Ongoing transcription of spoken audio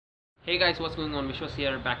Hey guys, what's going on? Vishwas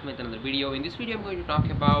here, back with another video. In this video I'm going to talk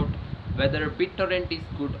about whether BitTorrent is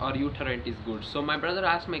good or µTorrent is good. So my brother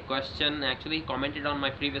asked my question, actually commented on my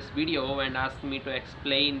previous video and asked me to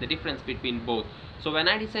explain the difference between both. So when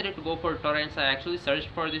I decided to go for torrents, I actually searched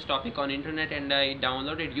for this topic on internet and I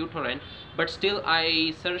downloaded µTorrent, but still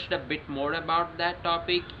I searched a bit more about that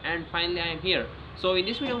topic and finally I am here. So in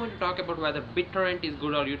this video I'm going to talk about whether BitTorrent is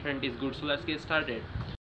good or µTorrent is good. So let's get started.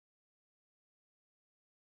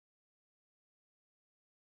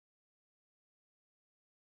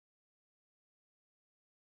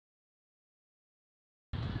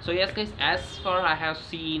 So yes guys, as far I have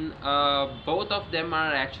seen, both of them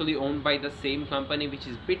are actually owned by the same company, which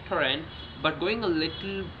is BitTorrent. But going a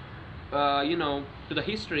little to the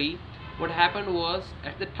history, what happened was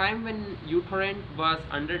at the time when µTorrent was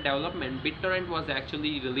under development, BitTorrent was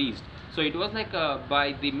actually released. So it was like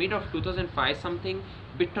by the mid of 2005 something,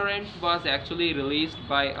 BitTorrent was actually released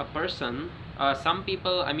by a person. Some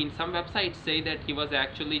people, some websites say that he was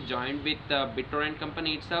actually joined with the BitTorrent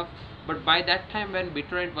company itself, but by that time when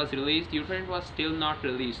BitTorrent was released, µTorrent was still not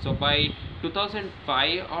released. So by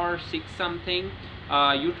 2005 or 6 something,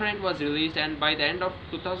 µTorrent was released, and by the end of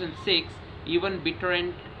 2006 even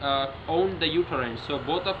BitTorrent owned the µTorrent. So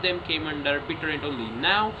both of them came under BitTorrent only.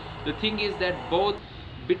 Now the thing is that both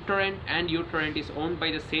BitTorrent and µTorrent is owned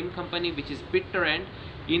by the same company, which is BitTorrent.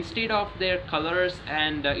 Instead of their colors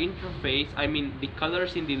and interface, the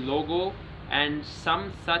colors in the logo and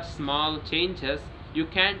some such small changes, you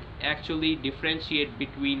can't actually differentiate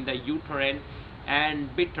between the µTorrent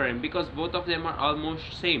and BitTorrent because both of them are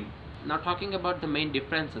almost same. Now talking about the main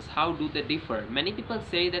differences, how do they differ? Many people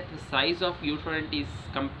say that the size of µTorrent is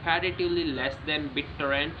comparatively less than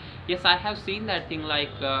BitTorrent. Yes, I have seen that thing, like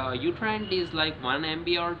µTorrent is like 1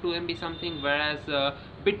 MB or 2 MB something, whereas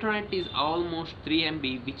BitTorrent is almost 3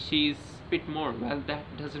 MB, which is a bit more. Well, that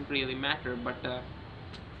doesn't really matter, but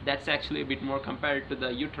that's actually a bit more compared to the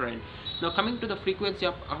µTorrent. Now coming to the frequency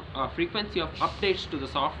of updates to the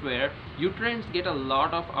software, µTorrents get a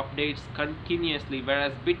lot of updates continuously,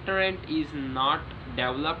 whereas BitTorrent is not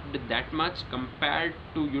developed that much compared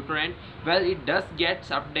to µTorrent. Well, it does get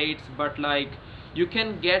updates, but like you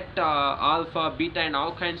can get alpha, beta and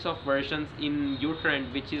all kinds of versions in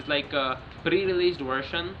µTorrent, which is like a pre-released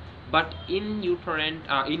version. But in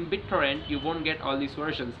in BitTorrent, you won't get all these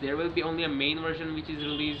versions. There will be only a main version which is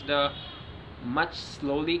released much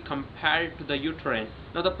slowly compared to the µTorrent.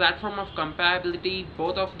 Now the platform of compatibility,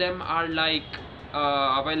 both of them are like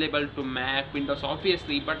available to Mac, Windows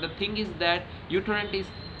obviously, but the thing is that µTorrent is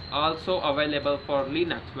also available for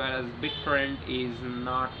Linux, whereas BitTorrent is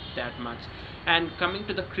not that much. And coming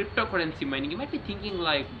to the cryptocurrency mining, you might be thinking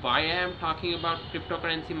like, why I am talking about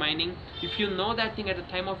cryptocurrency mining? If you know that thing, at the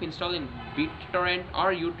time of installing BitTorrent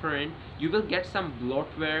or µTorrent, you will get some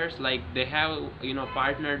bloatwares, like they have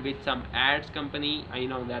partnered with some ads company. I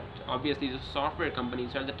know that obviously it's a software company,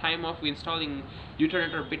 so at the time of installing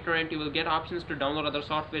µTorrent or BitTorrent, you will get options to download other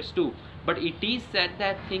softwares too. But it is said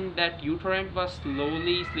that thing that µTorrent was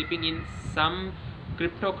slowly slipping in some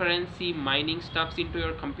cryptocurrency mining stuffs into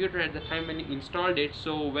your computer at the time when you installed it.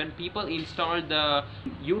 So when people installed the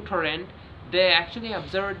µTorrent, they actually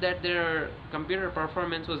observed that their computer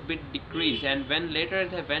performance was a bit decreased, and when later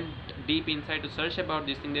they went deep inside to search about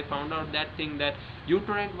this thing, they found out that thing that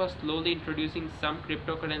µTorrent was slowly introducing some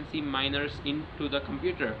cryptocurrency miners into the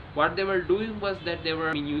computer. What they were doing was that they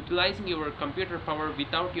were utilizing your computer power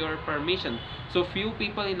without your permission. So few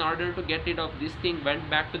people, in order to get rid of this thing, went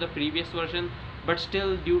back to the previous version, but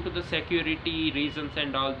still due to the security reasons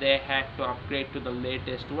and all, they had to upgrade to the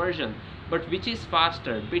latest version. But which is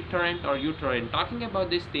faster, BitTorrent or µTorrent? Talking about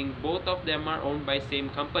this thing, both of them are owned by same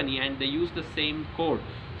company and they use the same code.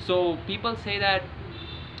 So people say that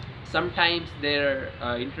sometimes their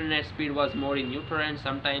internet speed was more in µTorrent,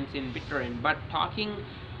 sometimes in BitTorrent, but talking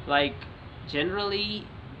like generally,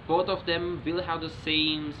 both of them will have the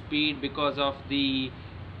same speed because of the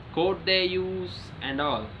code they use and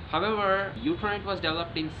all. However, µTorrent was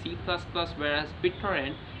developed in C++, whereas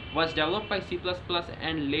BitTorrent was developed by C++,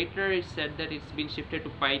 and later it said that it's been shifted to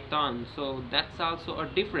Python. So that's also a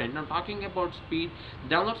different. Now talking about speed,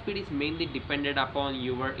 download speed is mainly dependent upon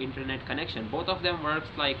your internet connection. Both of them works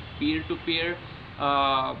like peer-to-peer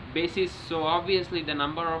basis. So obviously the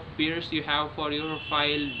number of peers you have for your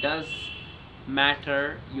file does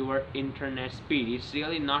matter your internet speed. It's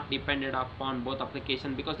really not dependent upon both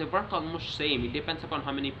applications because they work almost same. It depends upon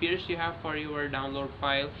how many peers you have for your download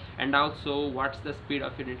file and also what's the speed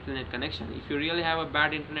of your internet connection. If you really have a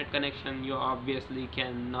bad internet connection, you obviously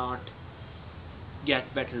cannot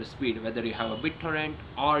get better speed, whether you have a BitTorrent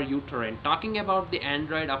or uTorrent. Talking about the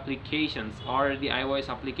Android applications or the iOS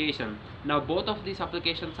application, now both of these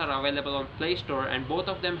applications are available on Play Store, and both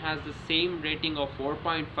of them has the same rating of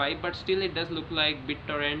 4.5, but still it does look like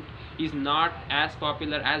BitTorrent is not as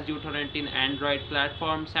popular as uTorrent in Android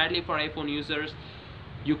platform. Sadly for iPhone users,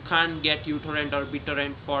 you can't get uTorrent or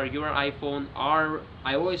BitTorrent for your iPhone or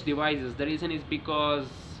iOS devices. The reason is because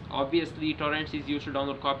obviously torrents is used to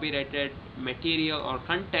download copyrighted material or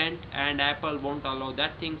content, and Apple won't allow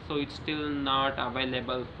that thing, so it's still not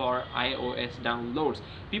available for iOS downloads.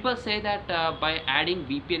 People say that by adding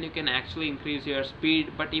VPN you can actually increase your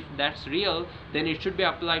speed, but if that's real, then it should be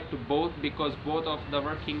applied to both, because both of the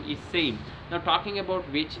working is same. Now talking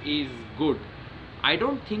about which is good, I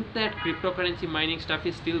don't think that cryptocurrency mining stuff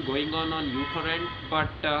is still going on uTorrent, but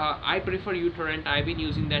I prefer uTorrent. I've been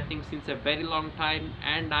using that thing since a very long time,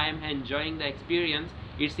 and I am enjoying the experience.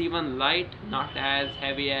 It's even light, not as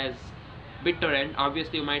heavy as BitTorrent.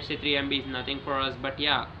 Obviously, you might say 3 MB is nothing for us, but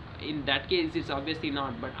yeah, in that case, it's obviously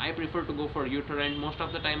not. But I prefer to go for uTorrent. Most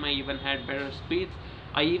of the time, I even had better speeds.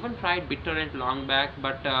 I even tried BitTorrent long back,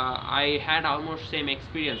 but I had almost same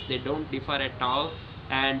experience. They don't differ at all,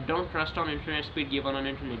 and don't trust on internet speed given on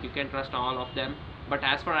internet. You can trust all of them, but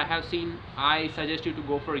as far I have seen, I suggest you to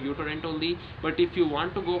go for uTorrent only. But if you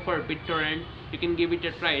want to go for BitTorrent, you can give it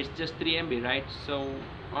a try. It's just 3 MB, right? So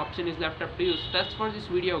option is left up to you. So that's for this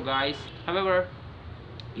video, guys. However,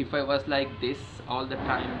 if I was like this all the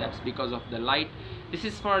time, that's because of the light. This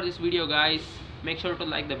is for this video, guys. Make sure to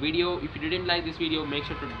like the video. If you didn't like this video, make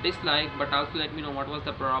sure to dislike, but also let me know what was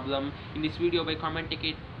the problem in this video by commenting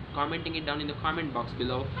it down in the comment box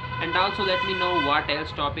below, and also let me know what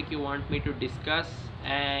else topic you want me to discuss.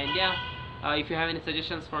 And yeah, if you have any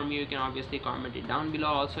suggestions for me, you can obviously comment it down below,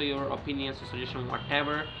 also your opinions or suggestion,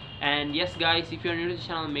 whatever. And yes guys, if you're new to the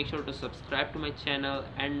channel, make sure to subscribe to my channel,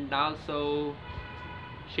 and also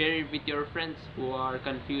share it with your friends who are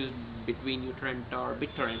confused between uTorrent or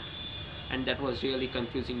BitTorrent, and that was really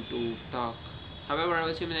confusing to talk. However, I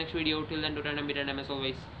will see you in the next video. Till then, do random bit, and as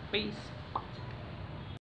always, peace.